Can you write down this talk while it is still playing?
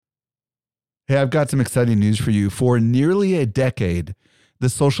Hey, I've got some exciting news for you. For nearly a decade, the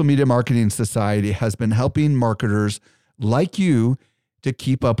Social Media Marketing Society has been helping marketers like you to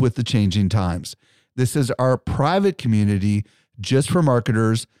keep up with the changing times. This is our private community just for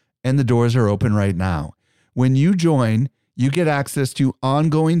marketers, and the doors are open right now. When you join, you get access to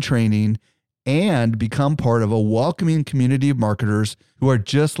ongoing training and become part of a welcoming community of marketers who are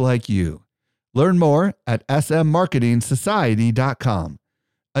just like you. Learn more at smmarketingsociety.com.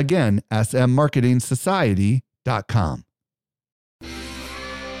 Again, smmarketingsociety.com.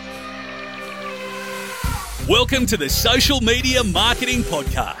 Welcome to the Social Media Marketing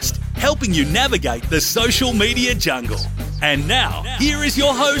Podcast, helping you navigate the social media jungle. And now, here is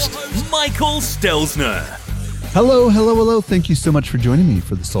your host, Michael Stelzner. Hello. Thank you so much for joining me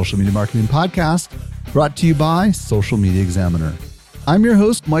for the Social Media Marketing Podcast, brought to you by Social Media Examiner. I'm your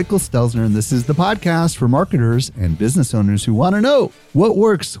host, Michael Stelzner, and this is the podcast for marketers and business owners who want to know what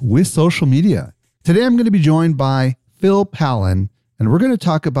works with social media. Today, I'm going to be joined by Phil Pallen, and we're going to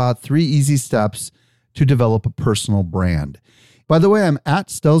talk about 3 easy steps to develop a personal brand. By the way, I'm at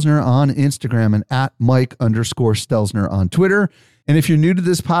Stelzner on Instagram and at Mike_Stelzner on Twitter. And if you're new to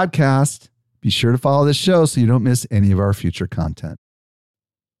this podcast, be sure to follow this show so you don't miss any of our future content.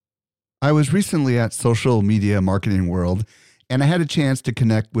 I was recently at Social Media Marketing World, and I had a chance to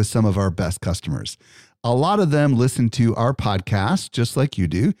connect with some of our best customers. A lot of them listen to our podcast, just like you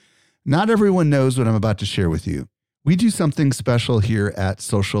do. Not everyone knows what I'm about to share with you. We do something special here at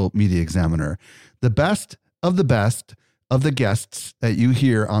Social Media Examiner. The best of the guests that you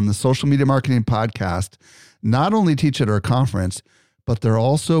hear on the Social Media Marketing Podcast not only teach at our conference, but they're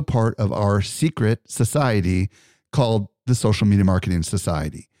also part of our secret society called the Social Media Marketing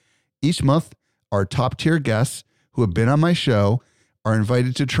Society. Each month, our top tier guests who have been on my show are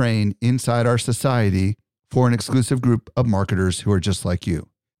invited to train inside our society for an exclusive group of marketers who are just like you.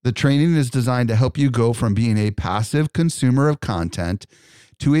 The training is designed to help you go from being a passive consumer of content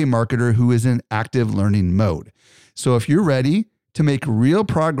to a marketer who is in active learning mode. So if you're ready to make real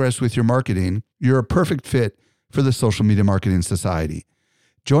progress with your marketing, you're a perfect fit for the Social Media Marketing Society.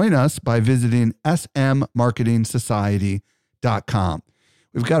 Join us by visiting smmarketingsociety.com.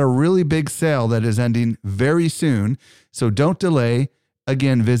 We've got a really big sale that is ending very soon, so don't delay.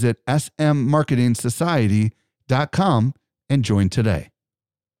 Again, visit smmarketingsociety.com and join today.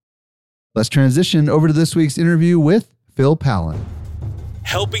 Let's transition over to this week's interview with Phil Pallen.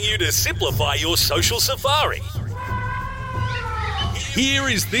 Helping you to simplify your social safari. Here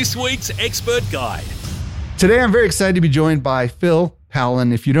is this week's expert guide. Today, I'm very excited to be joined by Phil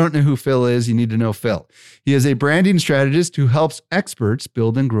Pallen. If you don't know who Phil is, you need to know Phil. He is a branding strategist who helps experts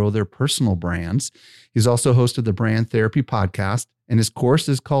build and grow their personal brands. He's also hosted the Brand Therapy podcast, and his course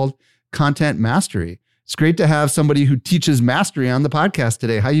is called Content Mastery. It's great to have somebody who teaches mastery on the podcast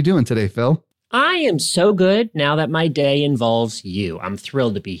today. How you doing today, Phil? I am so good now that my day involves you. I'm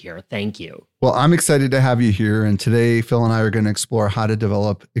thrilled to be here. Thank you. Well, I'm excited to have you here. And today, Phil and I are going to explore how to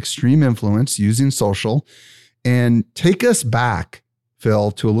develop extreme influence using social. And take us back,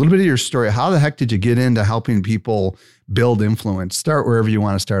 Phil, to a little bit of your story. How the heck did you get into helping people build influence? Start wherever you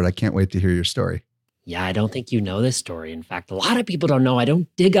want to start. I can't wait to hear your story. Yeah, I don't think you know this story. In fact, a lot of people don't know. I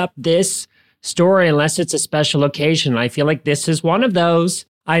don't dig up this story unless it's a special occasion. I feel like this is one of those.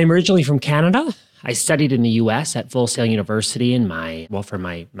 I am originally from Canada. I studied in the US at Full Sail University for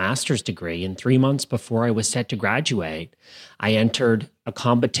my master's degree. And 3 months before I was set to graduate, I entered a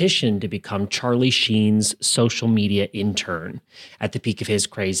competition to become Charlie Sheen's social media intern at the peak of his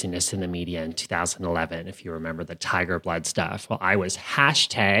craziness in the media in 2011, if you remember the Tiger Blood stuff. Well, I was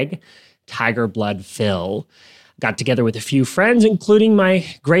 #TigerBloodPhil. Got together with a few friends, including my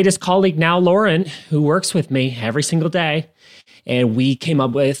greatest colleague now, Lauren, who works with me every single day. And we came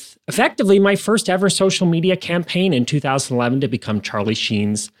up with effectively my first ever social media campaign in 2011 to become Charlie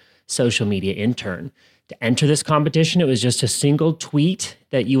Sheen's social media intern. To enter this competition, it was just a single tweet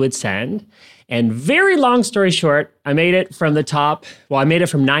that you would send. And very long story short, I made it from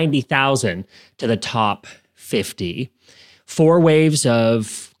 90,000 to the top 50. 4 waves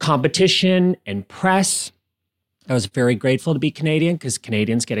of competition and press. I was very grateful to be Canadian because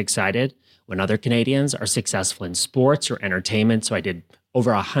Canadians get excited when other Canadians are successful in sports or entertainment. So I did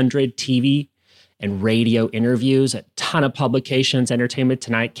over 100 TV and radio interviews, a ton of publications, Entertainment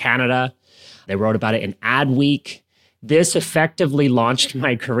Tonight Canada. They wrote about it in Adweek. This effectively launched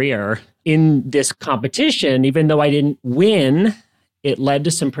my career in this competition. Even though I didn't win, it led to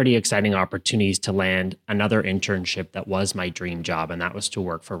some pretty exciting opportunities to land another internship that was my dream job, and that was to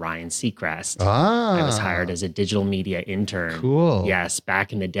work for Ryan Seacrest. I was hired as a digital media intern. Cool. Yes,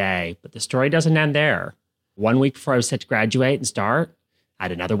 back in the day. But the story doesn't end there. 1 week before I was set to graduate and start, I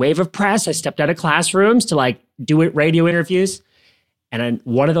had another wave of press. I stepped out of classrooms to do radio interviews. And then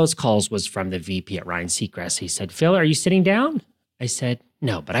one of those calls was from the VP at Ryan Seacrest. He said, Phil, are you sitting down? I said,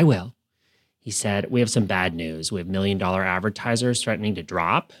 no, but I will. He said, we have some bad news. We have $1 million advertisers threatening to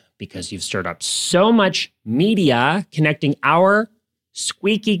drop because you've stirred up so much media connecting our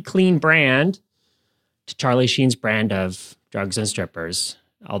squeaky clean brand to Charlie Sheen's brand of drugs and strippers.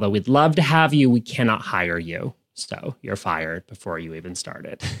 Although we'd love to have you, we cannot hire you. So you're fired before you even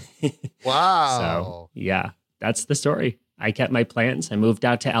started. Wow. So yeah, that's the story. I kept my plans. I moved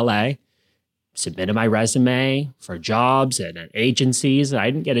out to LA, submitted my resume for jobs at agencies. I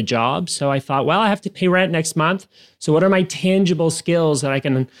didn't get a job. So I thought, well, I have to pay rent next month. So what are my tangible skills that I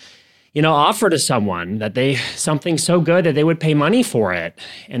can, offer to someone something so good that they would pay money for it?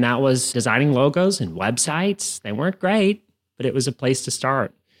 And that was designing logos and websites. They weren't great, but it was a place to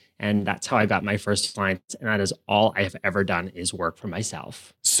start. And that's how I got my first clients. And that is all I have ever done is work for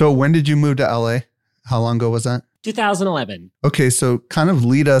myself. So when did you move to LA? How long ago was that? 2011. Okay, so kind of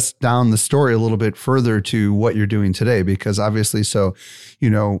lead us down the story a little bit further to what you're doing today, because obviously,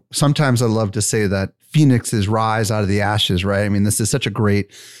 sometimes I love to say that phoenixes rise out of the ashes, right? I mean, this is such a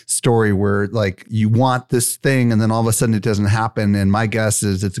great story where you want this thing and then all of a sudden it doesn't happen. And my guess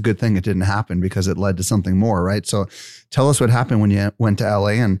is it's a good thing it didn't happen because it led to something more, right? So tell us what happened when you went to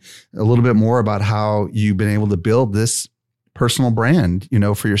LA and a little bit more about how you've been able to build this personal brand,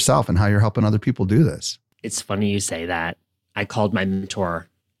 for yourself and how you're helping other people do this. It's funny you say that. I called my mentor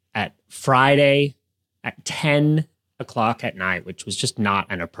at Friday at 10 o'clock at night, which was just not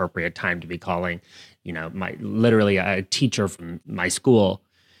an appropriate time to be calling, literally a teacher from my school.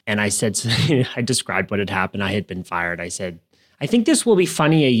 And I said, I described what had happened. I had been fired. I said, I think this will be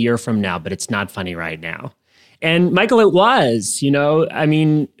funny a year from now, but it's not funny right now. And Michael, it was,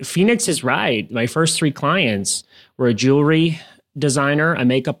 Phoenix is right. My first 3 clients were a jewelry designer, a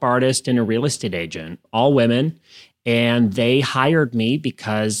makeup artist, and a real estate agent, all women. And they hired me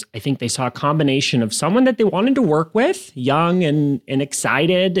because I think they saw a combination of someone that they wanted to work with, young and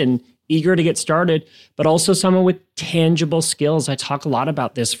excited and eager to get started, but also someone with tangible skills. I talk a lot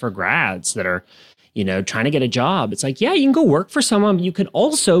about this for grads that are, trying to get a job. It's you can go work for someone. You can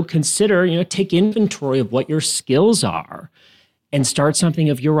also consider, take inventory of what your skills are and start something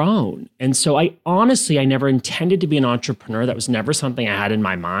of your own. And so I never intended to be an entrepreneur. That was never something I had in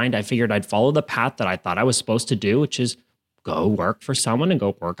my mind. I figured I'd follow the path that I thought I was supposed to do, which is go work for someone and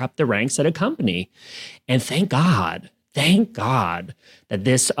go work up the ranks at a company. And thank God that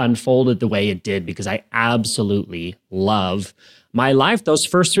this unfolded the way it did, because I absolutely love my life. Those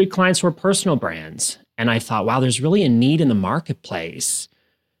first 3 clients were personal brands. And I thought, wow, there's really a need in the marketplace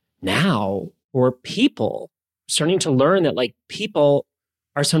now for people starting to learn that people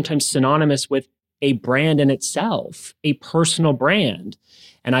are sometimes synonymous with a brand in itself, a personal brand.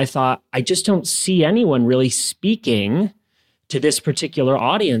 And I thought, I just don't see anyone really speaking to this particular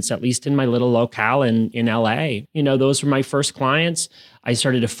audience, at least in my little locale in LA. Those were my first clients. I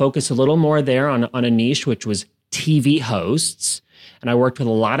started to focus a little more there on a niche, which was TV hosts. And I worked with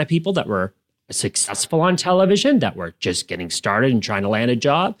a lot of people that were successful on television, that were just getting started and trying to land a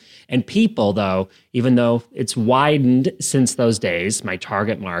job. And people, though, even though it's widened since those days, my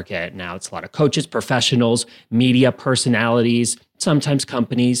target market, now it's a lot of coaches, professionals, media personalities, sometimes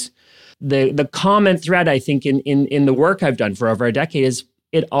companies. The common thread, I think, in the work I've done for over a decade is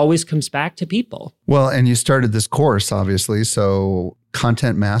it always comes back to people. Well, and you started this course, obviously. So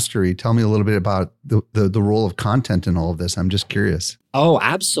content mastery, tell me a little bit about the role of content in all of this. I'm just curious. Oh,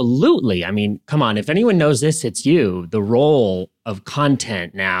 absolutely. Come on. If anyone knows this, it's you. The role of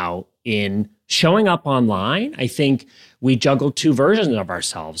content now in showing up online. I think we juggle 2 versions of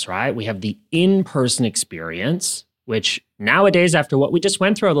ourselves, right? We have the in-person experience, which nowadays, after what we just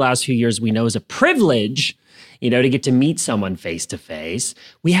went through over the last few years, we know is a privilege, to get to meet someone face to face.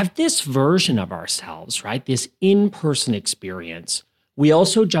 We have this version of ourselves, right? This in-person experience. We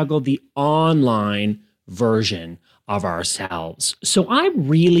also juggle the online version of ourselves. So I'm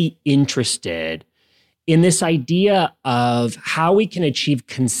really interested in this idea of how we can achieve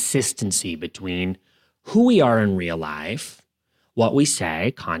consistency between who we are in real life, what we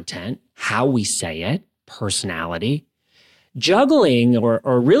say, content, how we say it, personality, juggling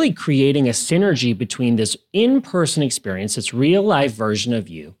or really creating a synergy between this in-person experience, this real life version of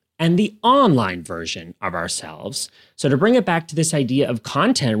you, and the online version of ourselves. So to bring it back to this idea of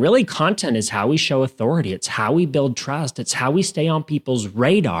content, really content is how we show authority. It's how we build trust. It's how we stay on people's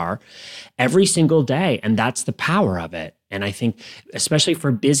radar every single day. And that's the power of it. And I think, especially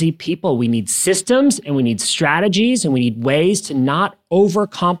for busy people, we need systems and we need strategies and we need ways to not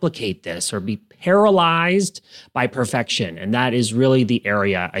overcomplicate this or be paralyzed by perfection. And that is really the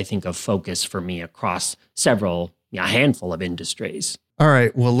area, I think, of focus for me across a handful of industries. All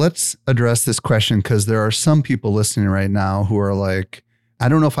right. Well, let's address this question because there are some people listening right now who are like, I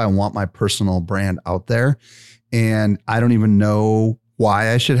don't know if I want my personal brand out there. And I don't even know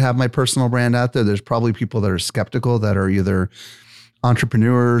why I should have my personal brand out there. There's probably people that are skeptical that are either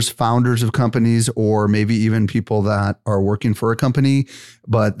entrepreneurs, founders of companies, or maybe even people that are working for a company,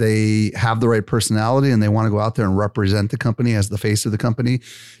 but they have the right personality and they want to go out there and represent the company as the face of the company.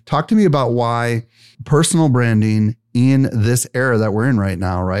 Talk to me about why personal branding in this era that we're in right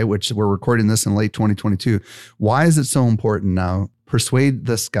now, right? Which we're recording this in late 2022. Why is it so important now? Persuade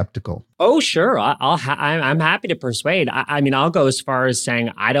the skeptical. Oh, sure. I'm happy to persuade. I mean, I'll go as far as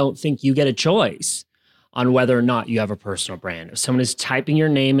saying, I don't think you get a choice on whether or not you have a personal brand. If someone is typing your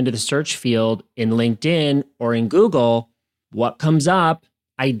name into the search field in LinkedIn or in Google, what comes up,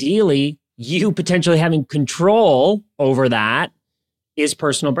 ideally, you potentially having control over that is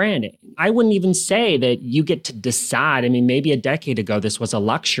personal branding. I wouldn't even say that you get to decide. I mean, maybe a decade ago, this was a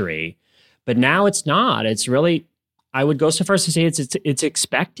luxury, but now it's not. It's really, I would go so far as to say it's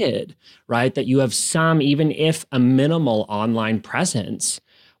expected, right? That you have some, even if a minimal online presence.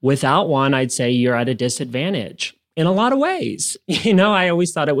 Without one, I'd say you're at a disadvantage in a lot of ways. I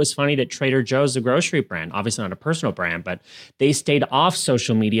always thought it was funny that Trader Joe's, the grocery brand, obviously not a personal brand, but they stayed off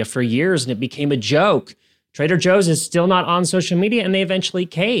social media for years and it became a joke. Trader Joe's is still not on social media and they eventually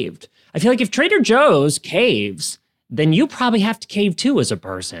caved. I feel like if Trader Joe's caves, then you probably have to cave too as a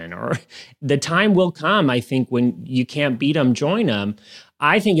person, or the time will come, I think, when you can't beat them, join them.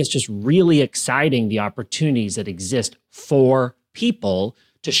 I think it's just really exciting, the opportunities that exist for people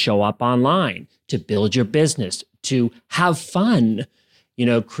to show up online, to build your business, to have fun,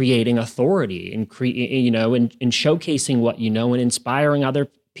 creating authority and and showcasing what you know and inspiring other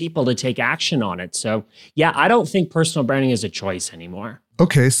people to take action on it. So yeah, I don't think personal branding is a choice anymore.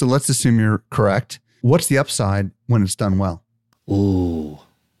 Okay, so let's assume you're correct. What's the upside when it's done well? Ooh,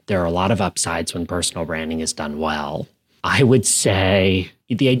 there are a lot of upsides when personal branding is done well. I would say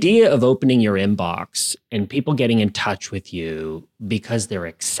the idea of opening your inbox and people getting in touch with you because they're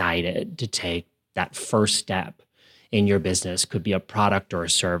excited to take that first step in your business could be a product or a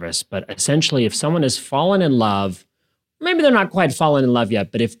service. But essentially, if someone has fallen in love, maybe they're not quite fallen in love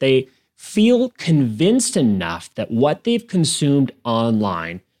yet, but if they feel convinced enough that what they've consumed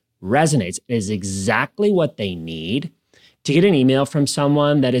online resonates, is exactly what they need, to get an email from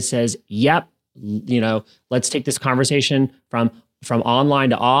someone that it says, yep, let's take this conversation from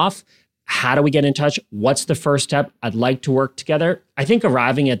online to off. How do we get in touch? What's the first step? I'd like to work together. I think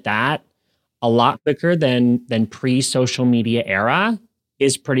arriving at that a lot quicker than pre-social media era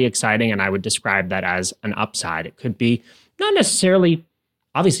is pretty exciting. And I would describe that as an upside. It could be not necessarily,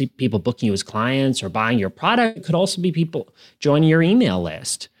 obviously, people booking you as clients or buying your product. It could also be people joining your email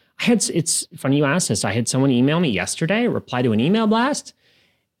list. It's funny you asked this. I had someone email me yesterday, reply to an email blast.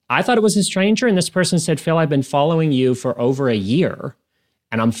 I thought it was a stranger, and this person said, Phil, I've been following you for over a year,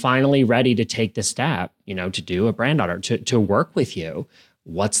 and I'm finally ready to take the step, to do a brand audit, to work with you.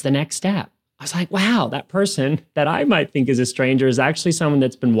 What's the next step? I was like, wow, that person that I might think is a stranger is actually someone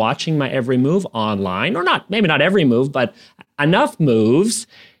that's been watching my every move online, or maybe not every move, but enough moves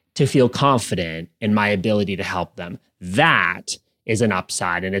to feel confident in my ability to help them. That is an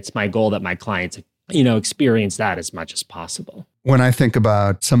upside, and it's my goal that my clients, experience that as much as possible. When I think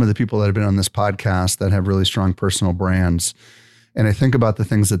about some of the people that have been on this podcast that have really strong personal brands, and I think about the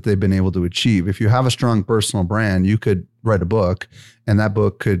things that they've been able to achieve, if you have a strong personal brand, you could write a book and that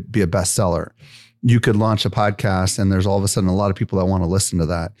book could be a bestseller. You could launch a podcast and there's all of a sudden a lot of people that want to listen to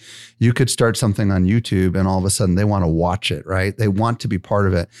that. You could start something on YouTube and all of a sudden they want to watch it, right? They want to be part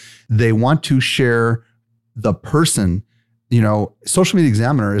of it. They want to share the person. Social Media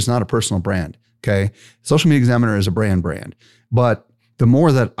Examiner is not a personal brand, okay? Social Media Examiner is a brand. But the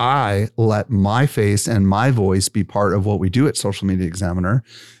more that I let my face and my voice be part of what we do at Social Media Examiner,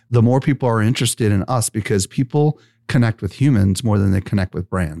 the more people are interested in us because people connect with humans more than they connect with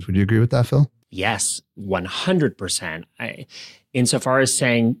brands. Would you agree with that, Phil? Yes, 100%. Insofar as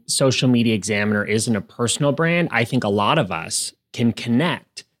saying Social Media Examiner isn't a personal brand, I think a lot of us can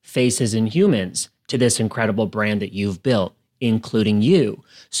connect faces and humans to this incredible brand that you've built, including you.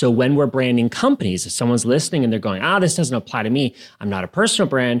 So when we're branding companies, if someone's listening and they're going, this doesn't apply to me, I'm not a personal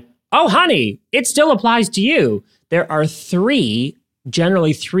brand. Oh, honey, it still applies to you. There are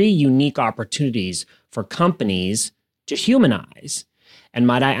generally three unique opportunities for companies to humanize. And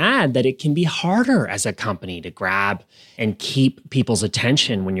might I add that it can be harder as a company to grab and keep people's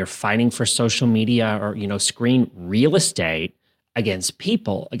attention when you're fighting for social media or, screen real estate against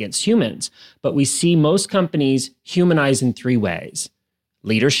people, against humans. But we see most companies humanize in three ways: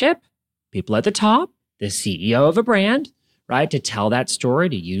 leadership, people at the top, the CEO of a brand, right? To tell that story,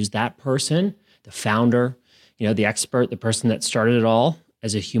 to use that person, the founder, the expert, the person that started it all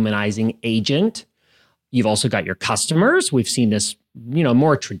as a humanizing agent. You've also got your customers. We've seen this,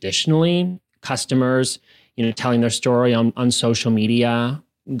 more traditionally, customers, telling their story on social media,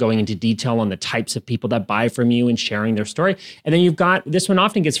 going into detail on the types of people that buy from you and sharing their story. And then you've got, this one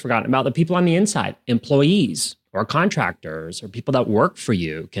often gets forgotten about, the people on the inside, employees or contractors or people that work for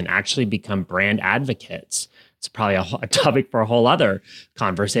you can actually become brand advocates. It's probably a topic for a whole other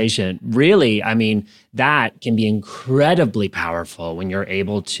conversation. Really, that can be incredibly powerful when you're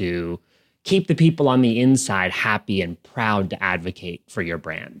able to keep the people on the inside happy and proud to advocate for your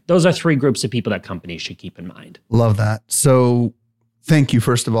brand. Those are three groups of people that companies should keep in mind. Love that. So thank you,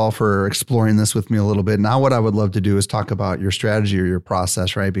 first of all, for exploring this with me a little bit. Now, what I would love to do is talk about your strategy or your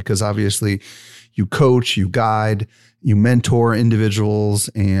process, right? Because obviously you coach, you guide, you mentor individuals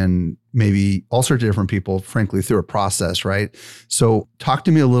and maybe all sorts of different people, frankly, through a process, right? So talk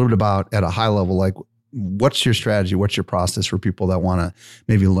to me a little bit about, at a high level, like what's your strategy? What's your process for people that want to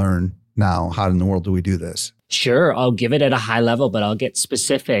maybe learn now? How in the world do we do this? Sure. I'll give it at a high level, but I'll get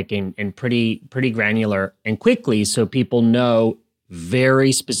specific and pretty granular and quickly so people know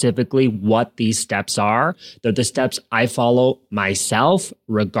very specifically what these steps are. They're the steps I follow myself,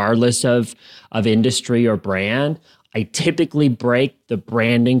 regardless of industry or brand. I typically break the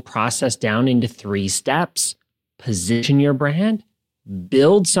branding process down into 3 steps: position your brand,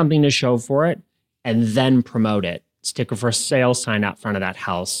 build something to show for it, and then promote it. Stick a for sale sign out front of that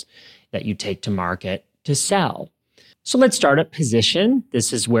house that you take to market to sell. So let's start at position.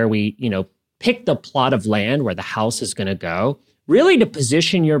 This is where we, pick the plot of land where the house is going to go. Really, to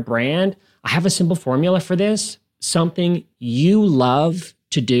position your brand, I have a simple formula for this: something you love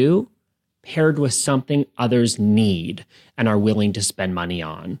to do paired with something others need and are willing to spend money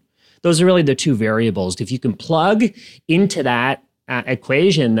on. Those are really the 2 variables. If you can plug into that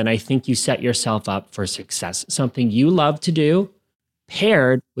equation, then I think you set yourself up for success. Something you love to do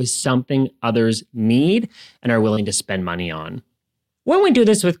paired with something others need and are willing to spend money on. When we do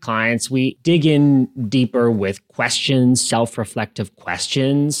this with clients, we dig in deeper with questions, self-reflective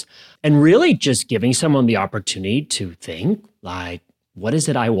questions, and really just giving someone the opportunity to think, like, what is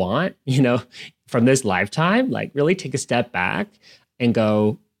it I want, from this lifetime? Like, really take a step back and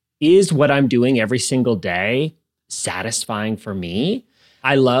go, is what I'm doing every single day satisfying for me?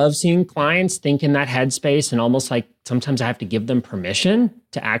 I love seeing clients think in that headspace, and almost like sometimes I have to give them permission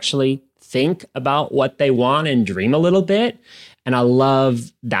to actually think about what they want and dream a little bit. And I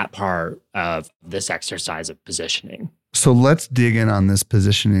love that part of this exercise of positioning. So let's dig in on this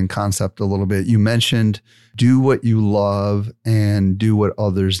positioning concept a little bit. You mentioned do what you love and do what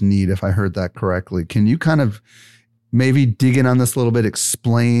others need, if I heard that correctly. Can you kind of maybe dig in on this a little bit,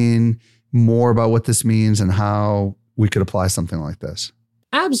 explain more about what this means and how we could apply something like this?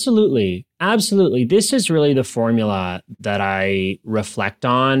 Absolutely. Absolutely. This is really the formula that I reflect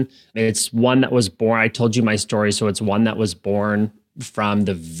on. It's one that was born, I told you my story, so it's one that was born from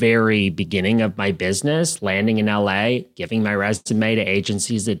the very beginning of my business, landing in LA, giving my resume to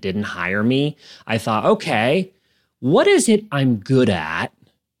agencies that didn't hire me. I thought, okay, what is it I'm good at,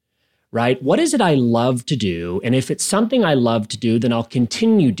 right? What is it I love to do? And if it's something I love to do, then I'll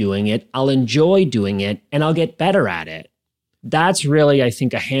continue doing it, I'll enjoy doing it, and I'll get better at it. That's really, I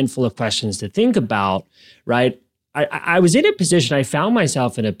think, a handful of questions to think about, right? I was in a position, I found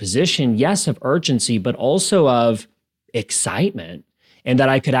myself in a position, yes, of urgency, but also of excitement, and that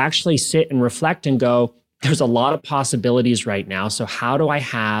I could actually sit and reflect and go, there's a lot of possibilities right now. So how do I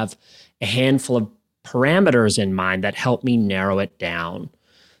have a handful of parameters in mind that help me narrow it down?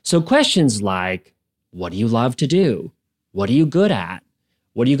 So questions like, what do you love to do? What are you good at?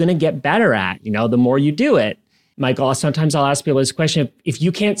 What are you going to get better at? The more you do it. Michael, sometimes I'll ask people this question: if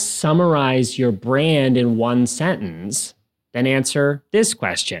you can't summarize your brand in one sentence, then answer this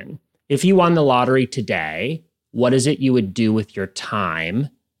question. If you won the lottery today, what is it you would do with your time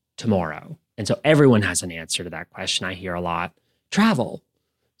tomorrow? And so everyone has an answer to that question. I hear a lot. Travel,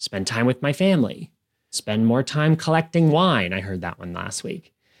 spend time with my family, spend more time collecting wine. I heard that one last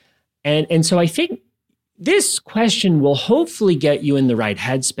week. And so I think this question will hopefully get you in the right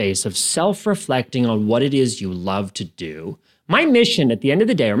headspace of self-reflecting on what it is you love to do. My mission at the end of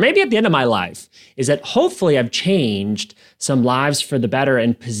the day, or maybe at the end of my life, is that hopefully I've changed some lives for the better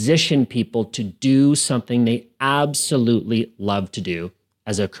and positioned people to do something they absolutely love to do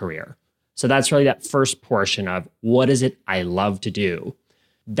as a career. So that's really that first portion of what is it I love to do.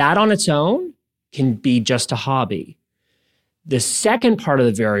 That on its own can be just a hobby. The second part of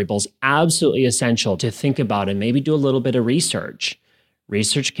the variable is absolutely essential to think about and maybe do a little bit of research.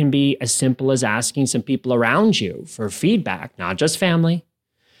 Research can be as simple as asking some people around you for feedback, not just family.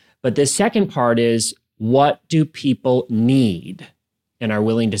 But the second part is, what do people need and are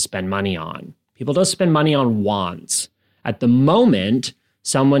willing to spend money on? People don't spend money on wants. At the moment,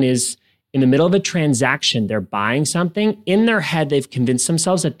 someone is in the middle of a transaction, they're buying something. In their head, they've convinced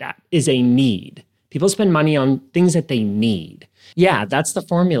themselves that that is a need. People spend money on things that they need. Yeah, that's the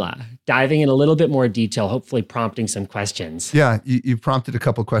formula. Diving in a little bit more detail, hopefully prompting some questions. Yeah, you prompted a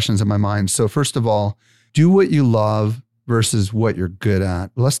couple of questions in my mind. So first of all, do what you love versus what you're good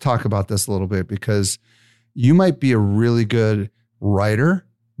at. Let's talk about this a little bit, because you might be a really good writer,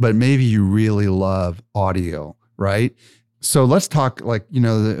 but maybe you really love audio, right? So let's talk, like,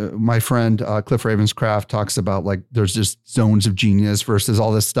 my friend Cliff Ravenscraft talks about, like, there's just zones of genius versus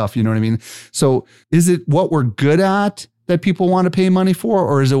all this stuff. You know what I mean? So is it what we're good at that people want to pay money for,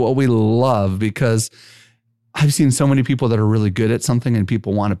 or is it what we love? Because I've seen so many people that are really good at something and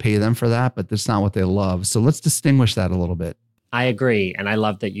people want to pay them for that, but that's not what they love. So let's distinguish that a little bit. I agree. And I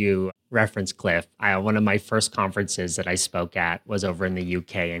love that you referenced Cliff. One of my first conferences that I spoke at was over in the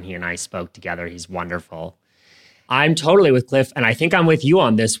UK, and he and I spoke together. He's wonderful. I'm totally with Cliff, and I think I'm with you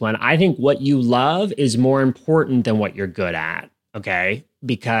on this one. I think what you love is more important than what you're good at, okay?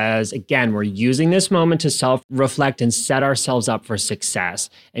 Because again, we're using this moment to self-reflect and set ourselves up for success.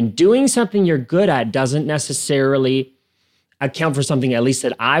 And doing something you're good at doesn't necessarily account for something, at least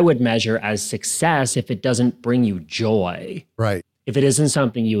that I would measure as success, if it doesn't bring you joy. Right. If it isn't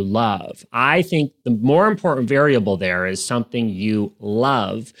something you love. I think the more important variable there is something you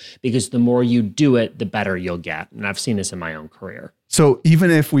love, because the more you do it, the better you'll get. And I've seen this in my own career. So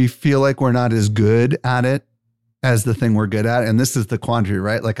even if we feel like we're not as good at it as the thing we're good at, and this is the quandary,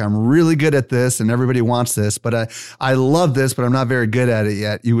 right? Like, I'm really good at this and everybody wants this, but I love this, but I'm not very good at it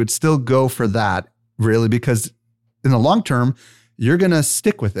yet. You would still go for that, really, because in the long term, you're going to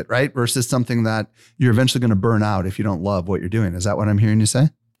stick with it, right? Versus something that you're eventually going to burn out if you don't love what you're doing. Is that what I'm hearing you say?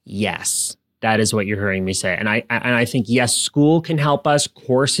 Yes, that is what you're hearing me say. And I think, yes, school can help us.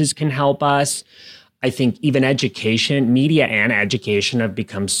 Courses can help us. I think even education, media and education have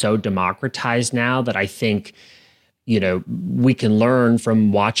become so democratized now that I think, we can learn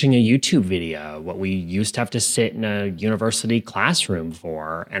from watching a YouTube video, what we used to have to sit in a university classroom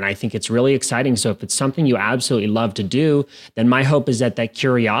for. And I think it's really exciting. So if it's something you absolutely love to do, then my hope is that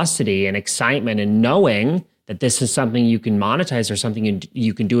curiosity and excitement and knowing that this is something you can monetize or something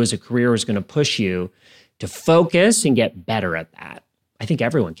you can do as a career is going to push you to focus and get better at that. I think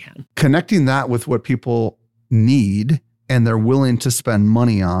everyone can. Connecting that with what people need and they're willing to spend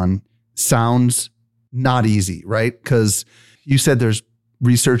money on sounds not easy, right? Because you said there's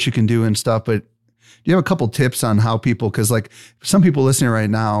research you can do and stuff, but do you have a couple tips on how people, because like some people listening right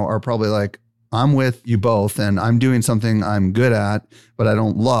now are probably like, I'm with you both and I'm doing something I'm good at, but I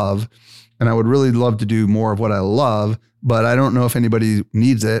don't love. And I would really love to do more of what I love, but I don't know if anybody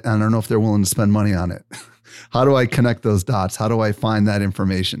needs it. And I don't know if they're willing to spend money on it. How do I connect those dots? How do I find that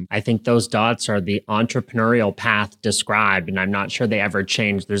information? I think those dots are the entrepreneurial path described, and I'm not sure they ever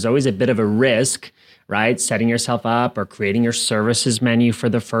change. There's always a bit of a risk, right? Setting yourself up or creating your services menu for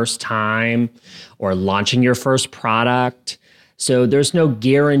the first time or launching your first product. So there's no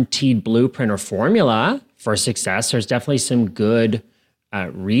guaranteed blueprint or formula for success. There's definitely some good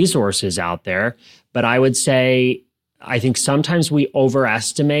resources out there. But I would say, I think sometimes we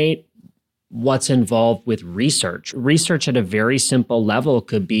overestimate what's involved with research. Research at a very simple level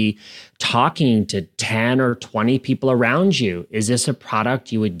could be talking to 10 or 20 people around you. Is this a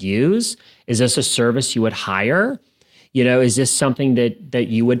product you would use? Is this a service you would hire? Is this something that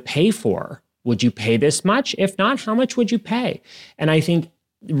you would pay for? Would you pay this much? If not, how much would you pay? And I think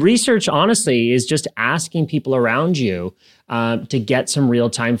research, honestly, is just asking people around you to get some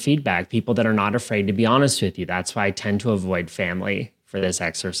real-time feedback, people that are not afraid to be honest with you. That's why I tend to avoid family for this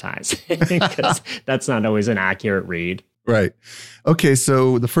exercise, because that's not always an accurate read. Right. Okay.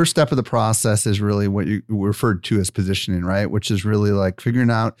 So the first step of the process is really what you referred to as positioning, right? Which is really like figuring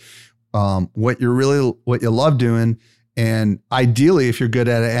out what you love doing. And ideally, if you're good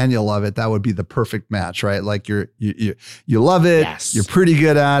at it and you love it, that would be the perfect match, right? Like you love it, yes. You're pretty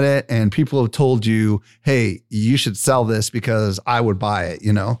good at it, and people have told you, hey, you should sell this because I would buy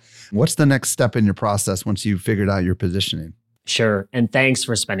it, What's the next step in your process once you've figured out your positioning? Sure. And thanks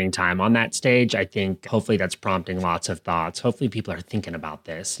for spending time on that stage. I think hopefully that's prompting lots of thoughts. Hopefully people are thinking about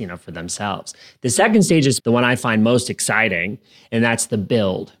this, for themselves. The second stage is the one I find most exciting, and that's the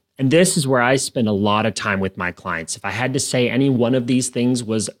build. And this is where I spend a lot of time with my clients. If I had to say any one of these things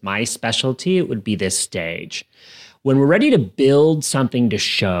was my specialty, it would be this stage, When we're ready to build something to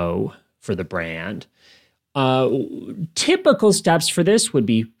show for the brand, typical steps for this would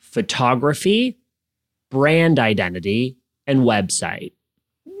be photography, brand identity, and website.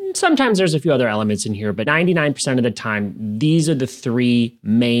 Sometimes there's a few other elements in here, but 99% of the time, these are the three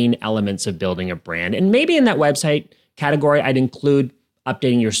main elements of building a brand. And maybe in that website category, I'd include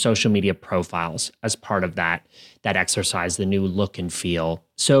updating your social media profiles as part of that exercise, the new look and feel.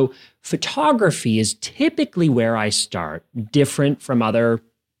 So photography is typically where I start, different from other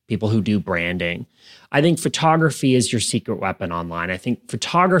people who do branding. I think photography is your secret weapon online. I think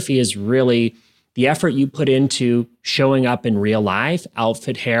photography is really the effort you put into showing up in real life,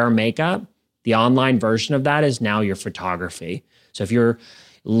 outfit, hair, makeup. The online version of that is now your photography. So if your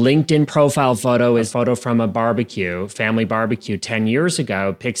LinkedIn profile photo is a photo from a barbecue, family barbecue 10 years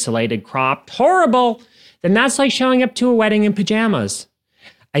ago, pixelated, cropped, horrible, then that's like showing up to a wedding in pajamas.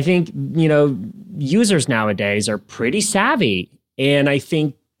 I think, users nowadays are pretty savvy. And I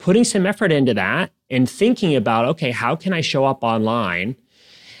think putting some effort into that and thinking about, okay, how can I show up online?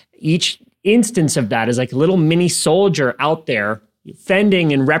 Each instance of that is like a little mini soldier out there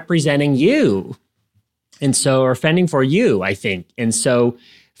fending and representing you. And so, or fending for you, I think. And so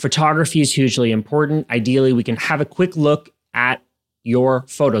photography is hugely important. Ideally, we can have a quick look at your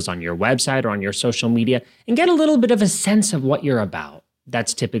photos on your website or on your social media and get a little bit of a sense of what you're about.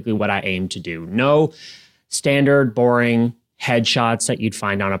 That's typically what I aim to do. No standard, boring headshots that you'd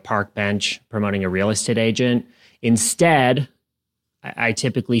find on a park bench promoting a real estate agent. Instead, I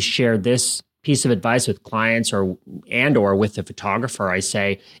typically share this piece of advice with clients or with the photographer. I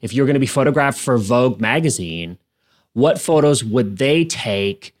say, if you're going to be photographed for Vogue magazine, what photos would they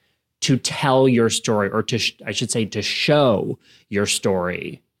take to tell your story, or to show your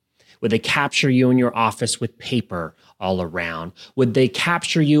story? Would they capture you in your office with paper all around? Would they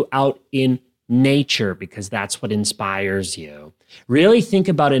capture you out in nature because that's what inspires you? Really think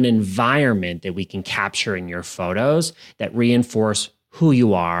about an environment that we can capture in your photos that reinforce who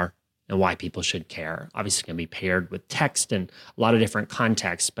you are and why people should care. Obviously, it's going to be paired with text and a lot of different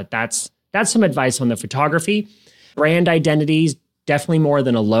contexts, but that's some advice on the photography. Brand identities, definitely more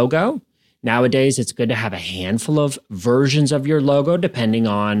than a logo. Nowadays, it's good to have a handful of versions of your logo depending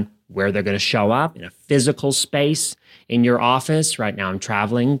on where they're going to show up in a physical space in your office. Right now I'm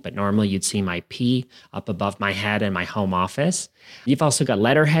traveling, but normally you'd see my P up above my head in my home office. You've also got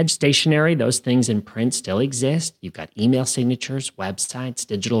letterhead, stationery. Those things in print still exist. You've got email signatures, websites,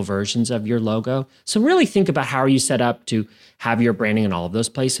 digital versions of your logo. So really think about how are you set up to have your branding in all of those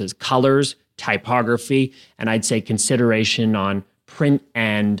places. Colors, typography, and I'd say consideration on print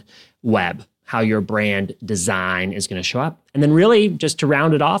and web, how your brand design is going to show up. And then really, just to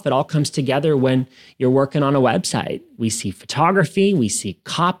round it off, it all comes together when you're working on a website. We see photography, we see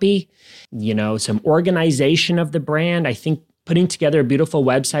copy, some organization of the brand. I think putting together a beautiful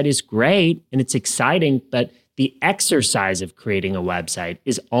website is great and it's exciting, but the exercise of creating a website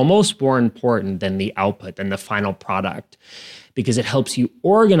is almost more important than the output, than the final product, because it helps you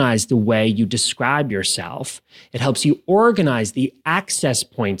organize the way you describe yourself. It helps you organize the access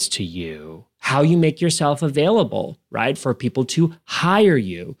points to you, how you make yourself available, right, for people to hire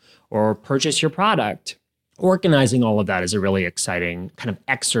you or purchase your product. Organizing all of that is a really exciting kind of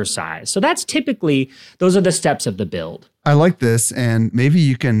exercise. So those are the steps of the build. I like this. And maybe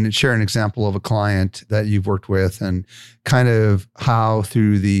you can share an example of a client that you've worked with and kind of how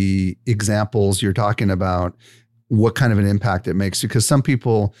through the examples you're talking about, what kind of an impact it makes. Because some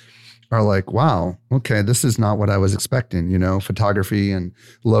people are like, wow, okay, this is not what I was expecting. Photography and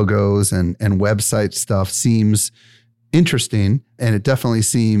logos and website stuff seems interesting, and it definitely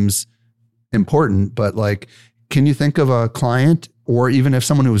seems important. But can you think of a client, or even if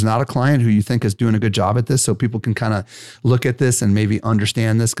someone who is not a client who you think is doing a good job at this, so people can kind of look at this and maybe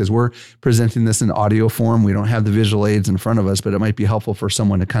understand this? Because we're presenting this in audio form. We don't have the visual aids in front of us, but it might be helpful for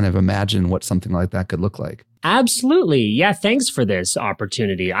someone to kind of imagine what something like that could look like. Absolutely. Yeah, thanks for this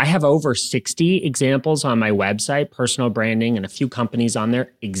opportunity. I have over 60 examples on my website, personal branding, and a few companies on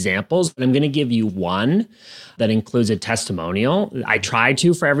there, examples. I'm going to give you one that includes a testimonial. I try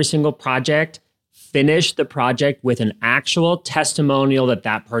to, for every single project, finish the project with an actual testimonial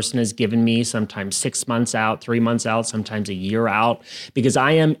that person has given me, sometimes 6 months out, 3 months out, sometimes a year out, because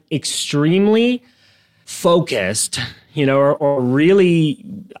I am extremely focused, I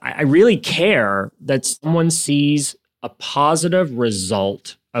really care that someone sees a positive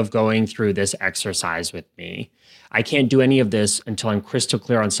result of going through this exercise with me. I can't do any of this until I'm crystal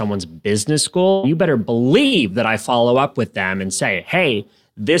clear on someone's business goal. You better believe that I follow up with them and say, hey,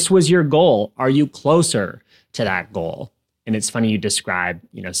 this was your goal. Are you closer to that goal? And it's funny you describe,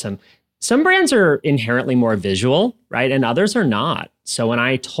 some Some brands are inherently more visual, right? And others are not. So when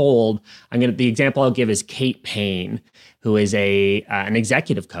I told, the example I'll give is Kate Payne, who is an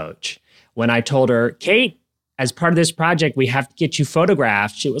executive coach. When I told her, Kate, as part of this project, we have to get you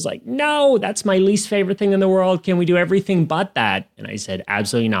photographed. She was like, no, that's my least favorite thing in the world. Can we do everything but that? And I said,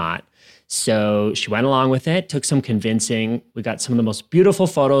 absolutely not. So she went along with it, took some convincing. We got some of the most beautiful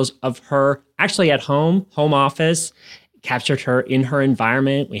photos of her actually at home office, captured her in her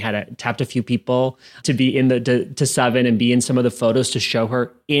environment. We had tapped a few people to be to sub in and be in some of the photos to show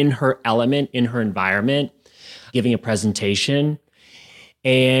her in her element, in her environment, giving a presentation.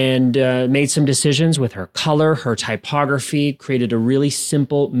 And made some decisions with her color, her typography, created a really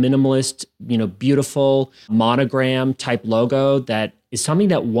simple, minimalist, beautiful monogram type logo that is something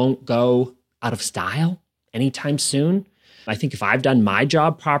that won't go out of style anytime soon. I think if I've done my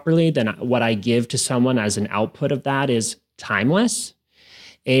job properly, then what I give to someone as an output of that is timeless.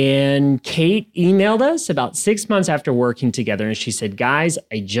 And Kate emailed us about 6 months after working together, and she said, guys,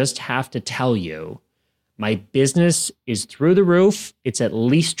 I just have to tell you, my business is through the roof. It's at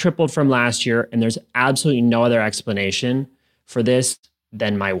least tripled from last year. And there's absolutely no other explanation for this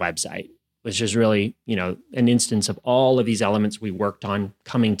than my website, which is really, an instance of all of these elements we worked on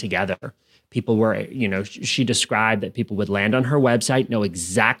coming together. People were, she described that people would land on her website, know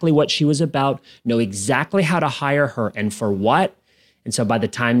exactly what she was about, know exactly how to hire her and for what. And so by the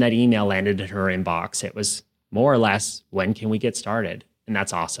time that email landed in her inbox, it was more or less, when can we get started? And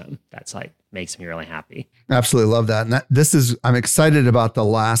that's awesome. That's makes me really happy. Absolutely love that. And I'm excited about the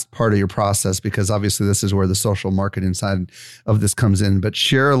last part of your process, because obviously this is where the social marketing side of this comes in. But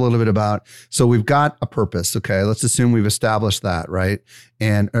share a little bit about, so we've got a purpose. Okay. Let's assume we've established that, right?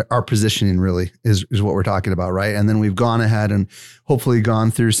 And our positioning really is what we're talking about, right? And then we've gone ahead and hopefully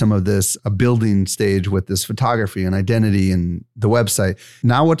gone through some of this, a building stage with this photography and identity and the website.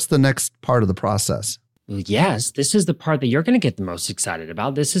 Now what's the next part of the process? Yes, this is the part that you're going to get the most excited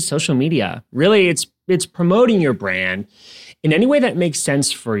about. This is social media. Really, it's promoting your brand in any way that makes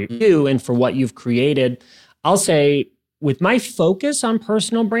sense for you and for what you've created. I'll say with my focus on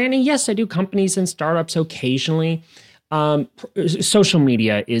personal branding, yes, I do companies and startups occasionally. Social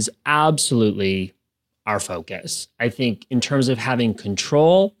media is absolutely our focus. I think in terms of having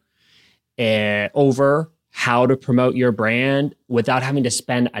control over how to promote your brand without having to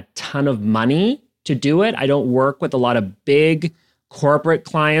spend a ton of money to do it. I don't work with a lot of big corporate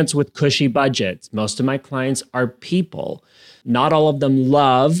clients with cushy budgets. Most of my clients are people. Not all of them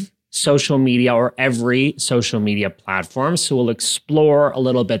love social media or every social media platform. So we'll explore a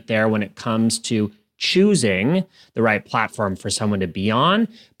little bit there when it comes to choosing the right platform for someone to be on.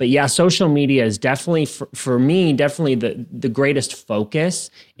 But yeah, social media is definitely, for me, definitely the greatest focus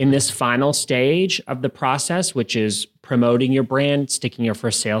in this final stage of the process, which is promoting your brand, sticking your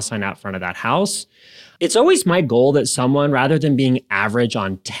first sale sign out front of that house. It's always my goal that someone, rather than being average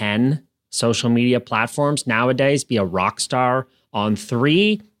on 10 social media platforms nowadays, be a rock star on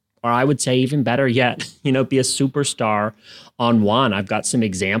 3, or I would say even better yet, be a superstar on 1. I've got some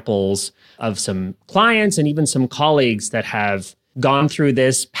examples of some clients and even some colleagues that have gone through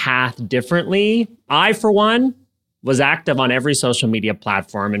this path differently. I, for one, was active on every social media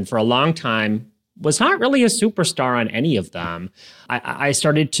platform, and for a long time was not really a superstar on any of them. I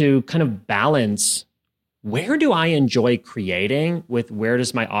started to kind of balance, where do I enjoy creating with where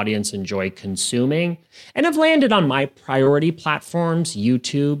does my audience enjoy consuming? And I've landed on my priority platforms,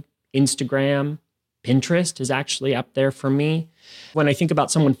 YouTube, Instagram, Pinterest is actually up there for me. When I think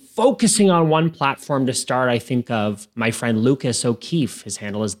about someone focusing on one platform to start, I think of my friend Lucas O'Keefe. His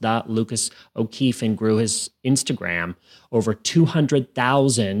handle is the Lucas O'Keefe, and grew his Instagram over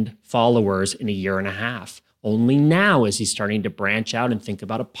 200,000 followers in a year and a half. Only now is he starting to branch out and think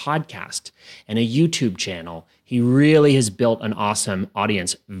about a podcast and a YouTube channel. He really has built an awesome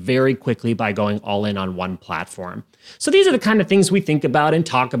audience very quickly by going all in on one platform. So these are the kind of things we think about and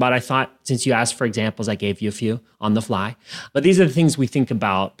talk about. I thought, since you asked for examples, I gave you a few on the fly. But these are the things we think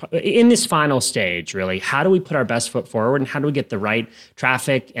about in this final stage, really. How do we put our best foot forward, and how do we get the right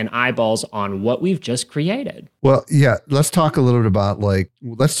traffic and eyeballs on what we've just created? Well, yeah, let's talk a little bit about,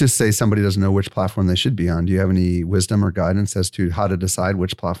 let's just say somebody doesn't know which platform they should be on. Do you have any wisdom or guidance as to how to decide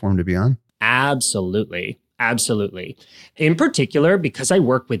which platform to be on? Absolutely. Absolutely. In particular, because I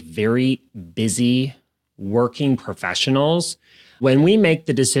work with very busy working professionals, when we make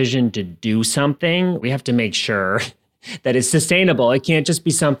the decision to do something, we have to make sure that it's sustainable. It can't just be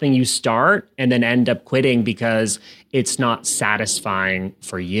something you start and then end up quitting because it's not satisfying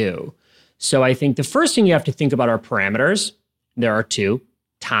for you. So I think the first thing you have to think about are parameters. There are 2.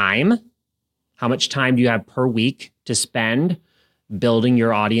 Time. How much time do you have per week to spend building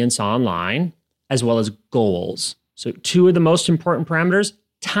your audience online, as well as goals. So two of the most important parameters: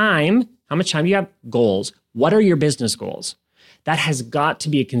 time, how much time you have, goals. What are your business goals? That has got to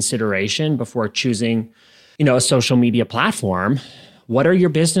be a consideration before choosing, a social media platform. What are your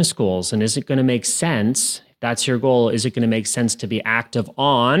business goals? And is it going to make sense? If that's your goal, is it going to make sense to be active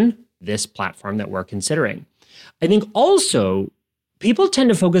on this platform that we're considering? I think also people tend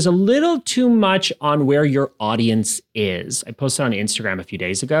to focus a little too much on where your audience is. I posted on Instagram a few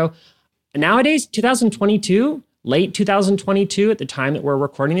days ago. Nowadays, 2022, late 2022, at the time that we're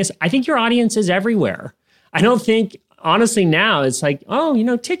recording this, I think your audience is everywhere. I don't think, honestly, now it's like,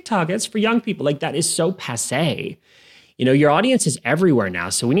 TikTok, that's for young people. Like, that is so passé. Your audience is everywhere now.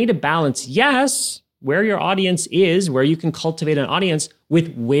 So we need to balance, yes, where your audience is, where you can cultivate an audience,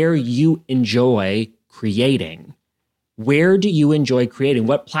 with where you enjoy creating. Where do you enjoy creating?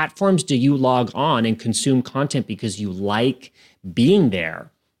 What platforms do you log on and consume content because you like being there?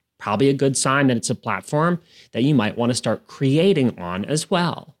 Probably a good sign that it's a platform that you might want to start creating on as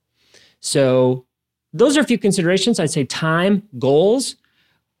well. So those are a few considerations. I'd say time, goals,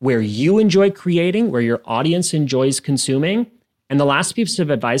 where you enjoy creating, where your audience enjoys consuming. And the last piece of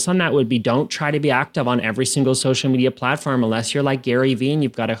advice on that would be, don't try to be active on every single social media platform unless you're like Gary Vee and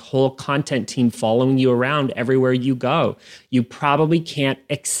you've got a whole content team following you around everywhere you go. You probably can't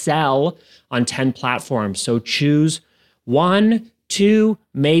excel on 10 platforms. So choose 1, 2,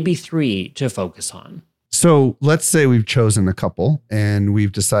 maybe 3 to focus on. So let's say we've chosen a couple and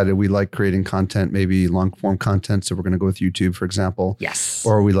we've decided we like creating content, maybe long form content. So we're going to go with YouTube, for example. Yes.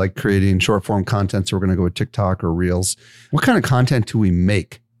 Or we like creating short form content. So we're going to go with TikTok or Reels. What kind of content do we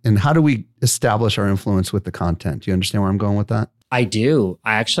make? And how do we establish our influence with the content? Do you understand where I'm going with that? I do.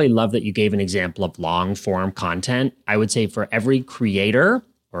 I actually love that you gave an example of long form content. I would say for every creator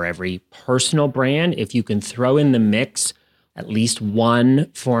or every personal brand, if you can throw in the mix at least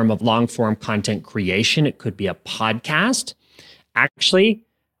one form of long-form content creation. It could be a podcast. Actually,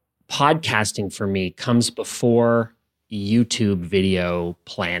 podcasting for me comes before YouTube video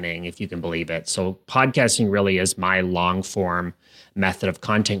planning, if you can believe it. So podcasting really is my long-form method of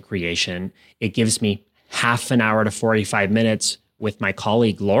content creation. It gives me half an hour to 45 minutes with my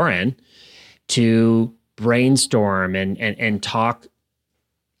colleague, Lauren, to brainstorm and talk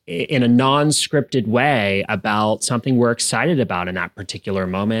in a non-scripted way about something we're excited about in that particular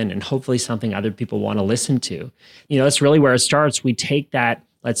moment, and hopefully something other people want to listen to. That's really where it starts. We take that,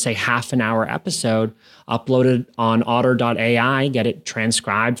 let's say, half an hour episode, upload it on otter.ai, get it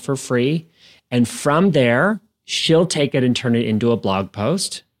transcribed for free. And from there, she'll take it and turn it into a blog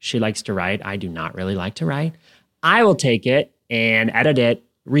post. She likes to write. I do not really like to write. I will take it and edit it,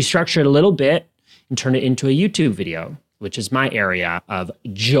 restructure it a little bit, and turn it into a YouTube video, which is my area of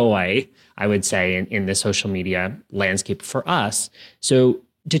joy, I would say, in the social media landscape for us. So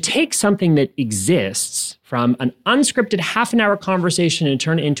to take something that exists from an unscripted half an hour conversation and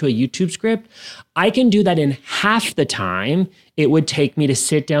turn it into a YouTube script, I can do that in half the time it would take me to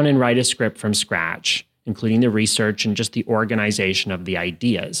sit down and write a script from scratch, including the research and just the organization of the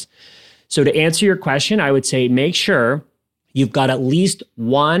ideas. So to answer your question, I would say make sure you've got at least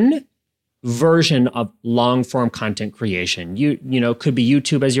one version of long form content creation. It could be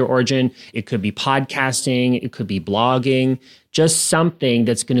YouTube as your origin. It could be podcasting. It could be blogging, just something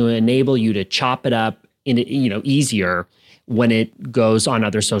that's going to enable you to chop it up in, easier when it goes on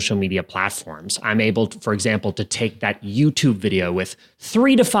other social media platforms. I'm able to, for example, to take that YouTube video with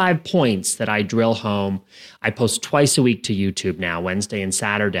 3 to 5 points that I drill home. I post twice a week to YouTube now, Wednesday and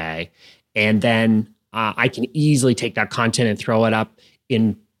Saturday. And then I can easily take that content and throw it up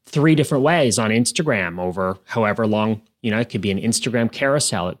in 3 different ways on Instagram over however long, it could be an Instagram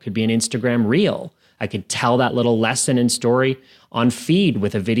carousel. It could be an Instagram reel. I could tell that little lesson and story on feed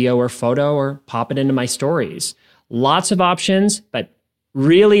with a video or photo or pop it into my stories. Lots of options, but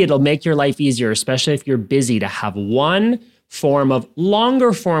really it'll make your life easier, especially if you're busy, to have one form of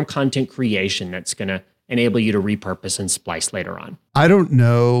longer form content creation that's going to enable you to repurpose and splice later on. I don't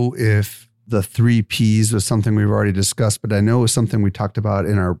know if the 3 Ps was something we've already discussed, but I know it was something we talked about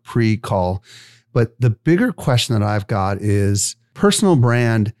in our pre-call. But the bigger question that I've got is personal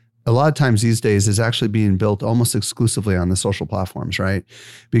brand, a lot of times these days, is actually being built almost exclusively on the social platforms, right?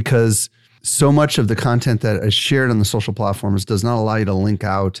 Because so much of the content that is shared on the social platforms does not allow you to link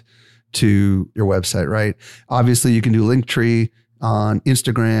out to your website, right? Obviously, you can do Linktree on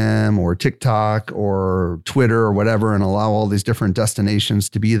Instagram or TikTok or Twitter or whatever and allow all these different destinations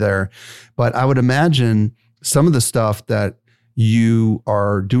to be there. But I would imagine some of the stuff that you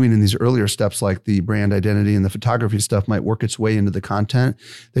are doing in these earlier steps, like the brand identity and the photography stuff, might work its way into the content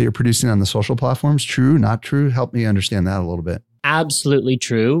that you're producing on the social platforms. True, not true? Help me understand that a little bit. Absolutely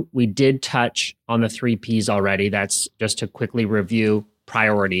true. We did touch on the 3 Ps already. That's just to quickly review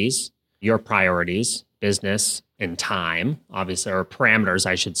priorities, your priorities, business and time, obviously, or parameters,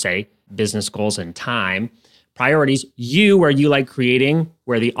 I should say, business goals and time. Priorities, you, where you like creating,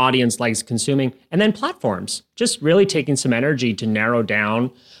 where the audience likes consuming, and then platforms, just really taking some energy to narrow down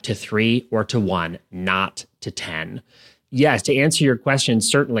to 3 or to 1, not to 10. Yes, to answer your question,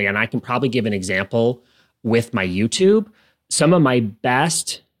 certainly, and I can probably give an example with my YouTube. Some of my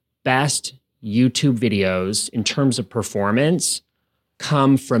best YouTube videos in terms of performance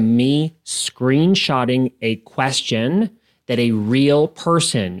come from me screenshotting a question that a real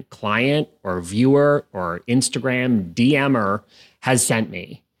person, client or viewer or Instagram DMer has sent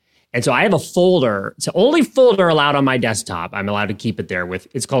me. And so I have a folder. It's the only folder allowed on my desktop. I'm allowed to keep it there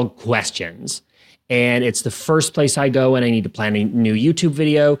it's called questions. And it's the first place I go when I need to plan a new YouTube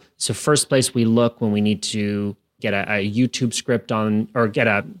video. It's the first place we look when we need to get a YouTube script on, or get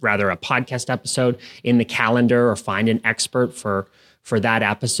a podcast episode in the calendar, or find an expert for that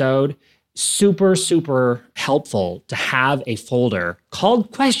episode. Super, super helpful to have a folder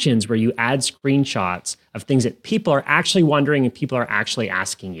called questions where you add screenshots of things that people are actually wondering and people are actually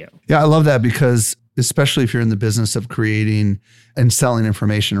asking you. Yeah, I love that, because especially if you're in the business of creating and selling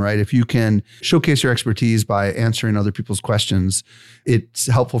information, right? If you can showcase your expertise by answering other people's questions, it's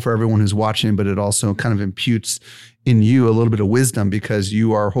helpful for everyone who's watching, but it also kind of imputes in you a little bit of wisdom, because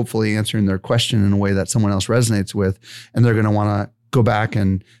you are hopefully answering their question in a way that someone else resonates with, and they're going to want to go back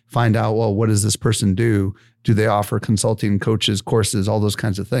and find out, well, what does this person do? Do they offer consulting, coaches, courses, all those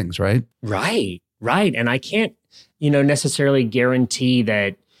kinds of things, right? Right. And I can't, necessarily guarantee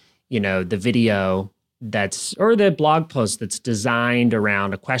that, the video or the blog post that's designed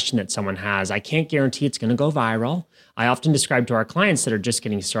around a question that someone has, I can't guarantee it's going to go viral. I often describe to our clients that are just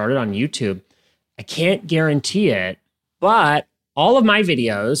getting started on YouTube, I can't guarantee it, but all of my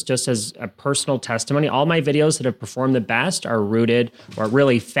videos, just as a personal testimony, all my videos that have performed the best are rooted or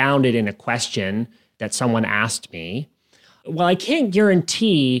really founded in a question that someone asked me. Well, I can't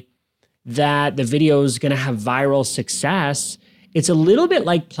guarantee that the video is going to have viral success. It's a little bit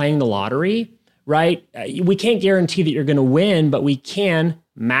like playing the lottery, right? We can't guarantee that you're going to win, but we can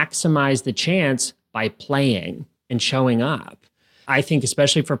maximize the chance by playing and showing up. I think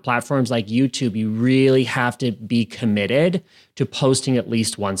especially for platforms like YouTube, you really have to be committed to posting at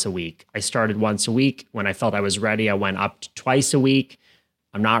least once a week. I started once a week. When I felt I was ready, I went up to twice a week.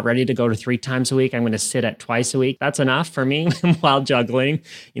 I'm not ready to go to 3 times a week. I'm going to sit at twice a week. That's enough for me while juggling,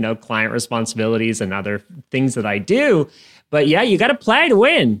 client responsibilities and other things that I do. But yeah, you got to play to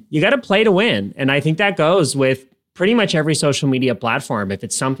win. And I think that goes with pretty much every social media platform. If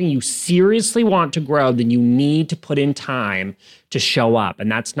it's something you seriously want to grow, then you need to put in time to show up.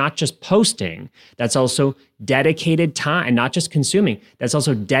 And that's not just posting. That's also dedicated time, and not just consuming. That's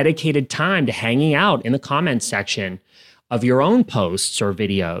also dedicated time to hanging out in the comments section of your own posts or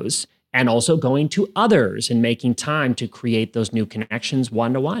videos, and also going to others and making time to create those new connections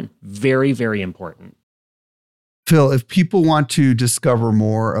one-to-one. Very, very important. Phil, if people want to discover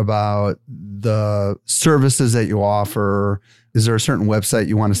more about the services that you offer, is there a certain website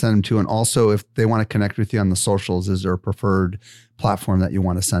you want to send them to? And also, if they want to connect with you on the socials, is there a preferred platform that you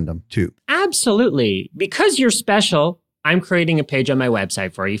want to send them to? Absolutely. Because you're special, I'm creating a page on my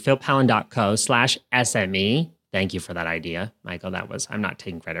website for you, philpallen.co/SME. Thank you for that idea, Michael. I'm not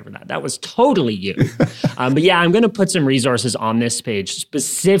taking credit for that. That was totally you. But yeah, I'm going to put some resources on this page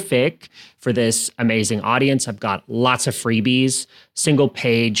specific for this amazing audience. I've got lots of freebies, single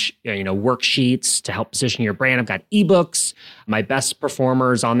page, worksheets to help position your brand. I've got ebooks, my best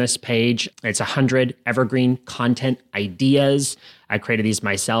performers on this page. It's 100 evergreen content ideas. I created these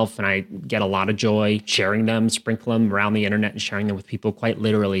myself, and I get a lot of joy sharing them, sprinkle them around the internet and sharing them with people quite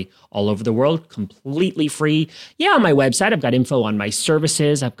literally all over the world, completely free. Yeah, on my website, I've got info on my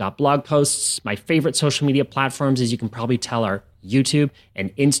services. I've got blog posts. My favorite social media platforms, as you can probably tell, are YouTube and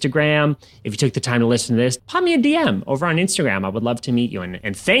Instagram. If you took the time to listen to this, pop me a DM over on Instagram. I would love to meet you.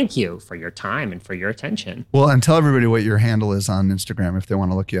 And thank you for your time and for your attention. Well, and tell everybody what your handle is on Instagram if they want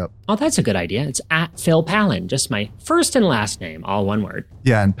to look you up. Oh, that's a good idea. It's at Phil Pallen, just my first and last name, all one word.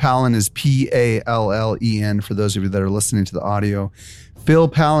 Yeah, and Pallen is Pallen for those of you that are listening to the audio. Phil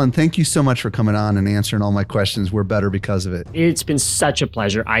Pallen, thank you so much for coming on and answering all my questions. We're better because of it. It's been such a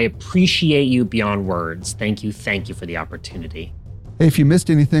pleasure. I appreciate you beyond words. Thank you for the opportunity. Hey, if you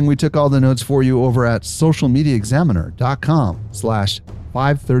missed anything, we took all the notes for you over at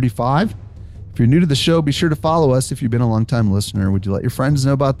socialmediaexaminer.com/535. If you're new to the show, be sure to follow us. If you've been a longtime listener, would you let your friends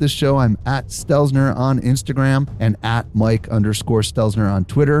know about this show? I'm at Stelzner on Instagram and at Mike_Stelzner on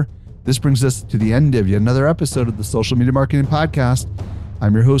Twitter. This brings us to the end of yet another episode of the Social Media Marketing Podcast.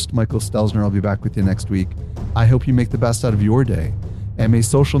 I'm your host, Michael Stelzner. I'll be back with you next week. I hope you make the best out of your day, and may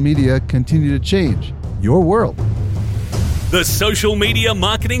social media continue to change your world. The Social Media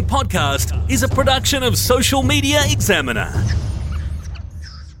Marketing Podcast is a production of Social Media Examiner.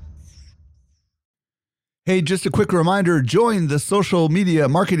 Hey, just a quick reminder, join the Social Media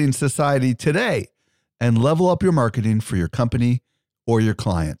Marketing Society today and level up your marketing for your company or your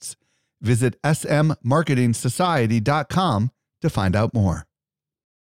clients. Visit smmarketingsociety.com to find out more.